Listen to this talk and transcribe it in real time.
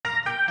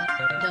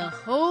The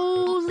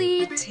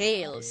Holy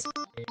Tales.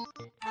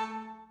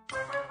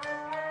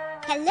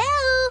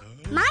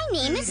 Hello, my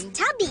name is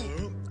Tubby.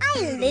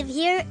 I live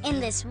here in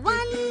this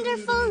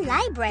wonderful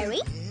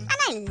library and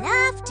I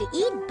love to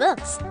eat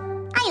books.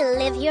 I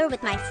live here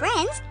with my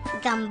friends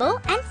Gumbo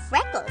and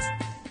Freckles.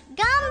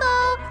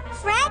 Gumbo,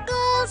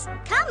 Freckles,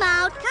 come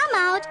out,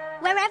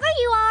 wherever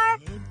you are.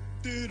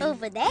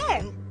 Over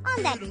there,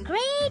 on that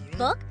great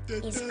book,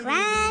 is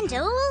Grand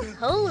Old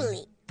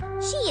Holy.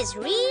 She is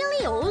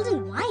really old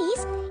and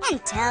wise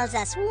and tells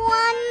us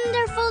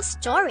wonderful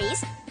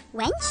stories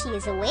when she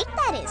is awake,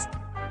 that is.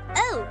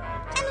 Oh,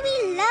 and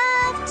we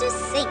love to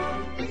sing.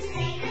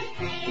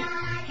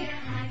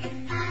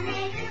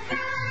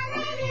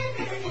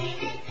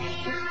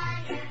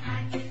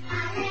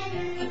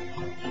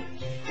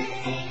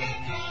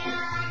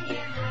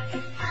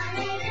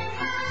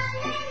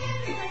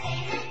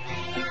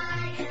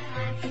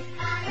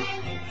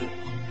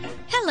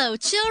 Hello,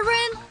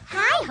 children.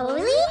 Hi,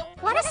 Holy.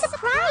 What a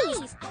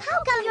surprise.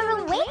 How come you're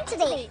awake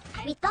today?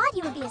 We thought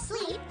you would be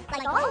asleep,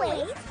 like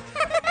always.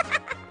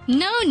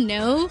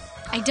 No.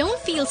 I don't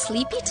feel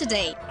sleepy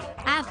today.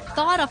 I've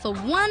thought of a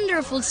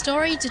wonderful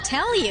story to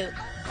tell you.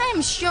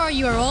 I'm sure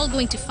you're all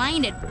going to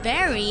find it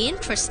very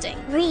interesting.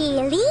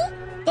 Really?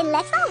 Then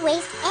let's not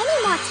waste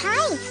any more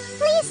time.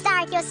 Please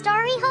start your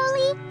story,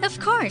 Holy. Of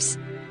course.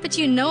 But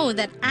you know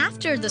that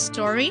after the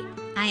story,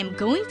 I am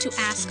going to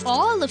ask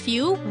all of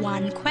you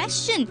one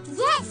question.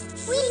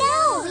 Yes, we know.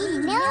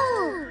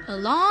 A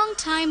long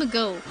time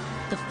ago,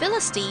 the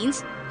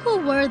Philistines, who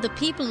were the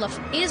people of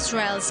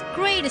Israel's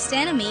greatest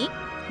enemy,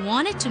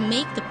 wanted to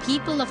make the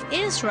people of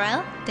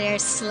Israel their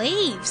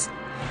slaves.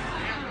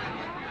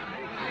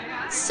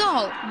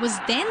 Saul was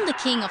then the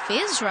king of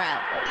Israel.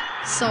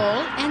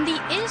 Saul and the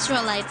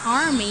Israelite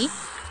army,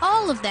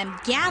 all of them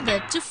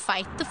gathered to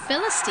fight the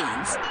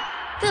Philistines.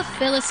 The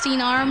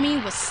Philistine army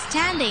was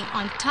standing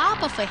on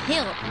top of a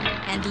hill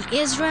and the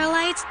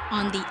Israelites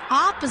on the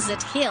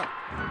opposite hill.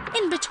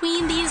 In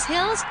between these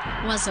hills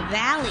was a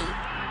valley.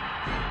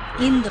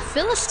 In the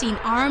Philistine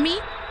army,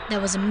 there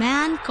was a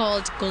man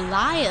called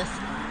Goliath,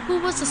 who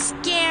was a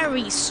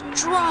scary,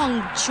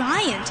 strong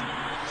giant.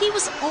 He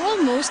was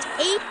almost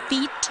 8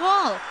 feet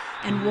tall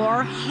and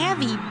wore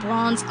heavy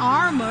bronze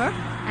armor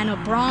and a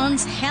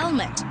bronze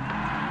helmet.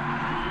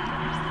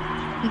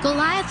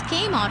 Goliath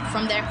came out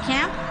from their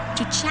camp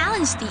to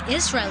challenge the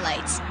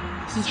Israelites.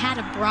 He had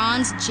a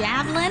bronze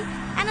javelin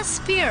and a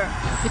spear,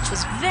 which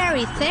was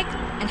very thick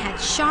and had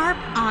sharp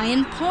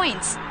iron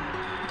points.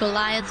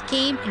 Goliath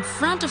came in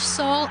front of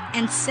Saul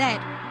and said,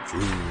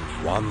 "Choose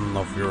one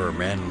of your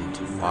men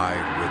to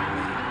fight with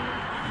me.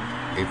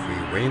 If he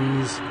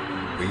wins,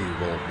 we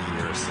will be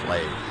your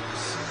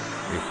slaves.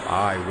 If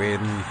I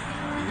win,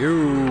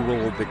 you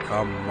will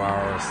become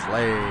our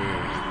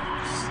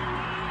slaves."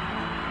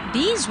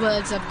 These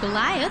words of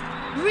Goliath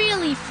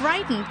really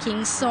frightened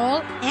King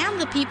Saul and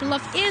the people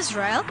of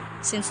Israel,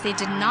 since they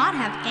did not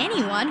have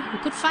anyone who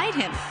could fight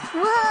him.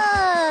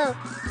 Whoa!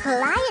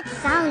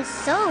 Goliath sounds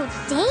so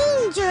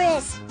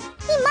dangerous.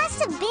 He must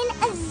have been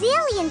a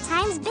zillion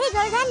times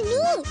bigger than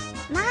me.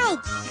 My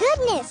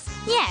goodness!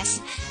 Yes,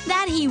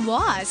 that he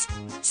was.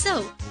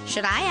 So,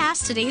 should I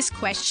ask today's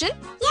question?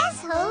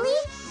 Yes, Holy.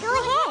 Go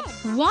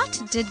ahead. What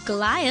did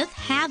Goliath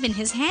have in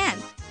his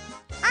hand?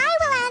 I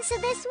will answer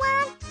this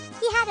one.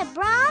 He had a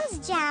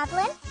bronze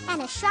javelin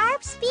and a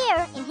sharp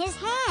spear in his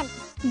hand.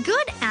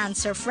 Good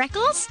answer,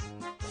 Freckles.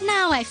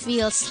 Now I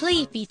feel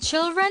sleepy,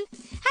 children.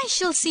 I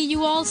shall see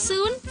you all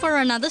soon for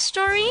another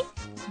story.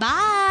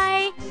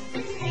 Bye!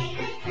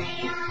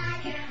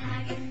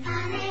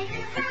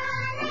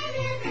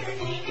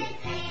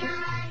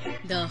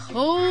 The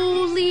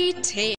Holy Tale.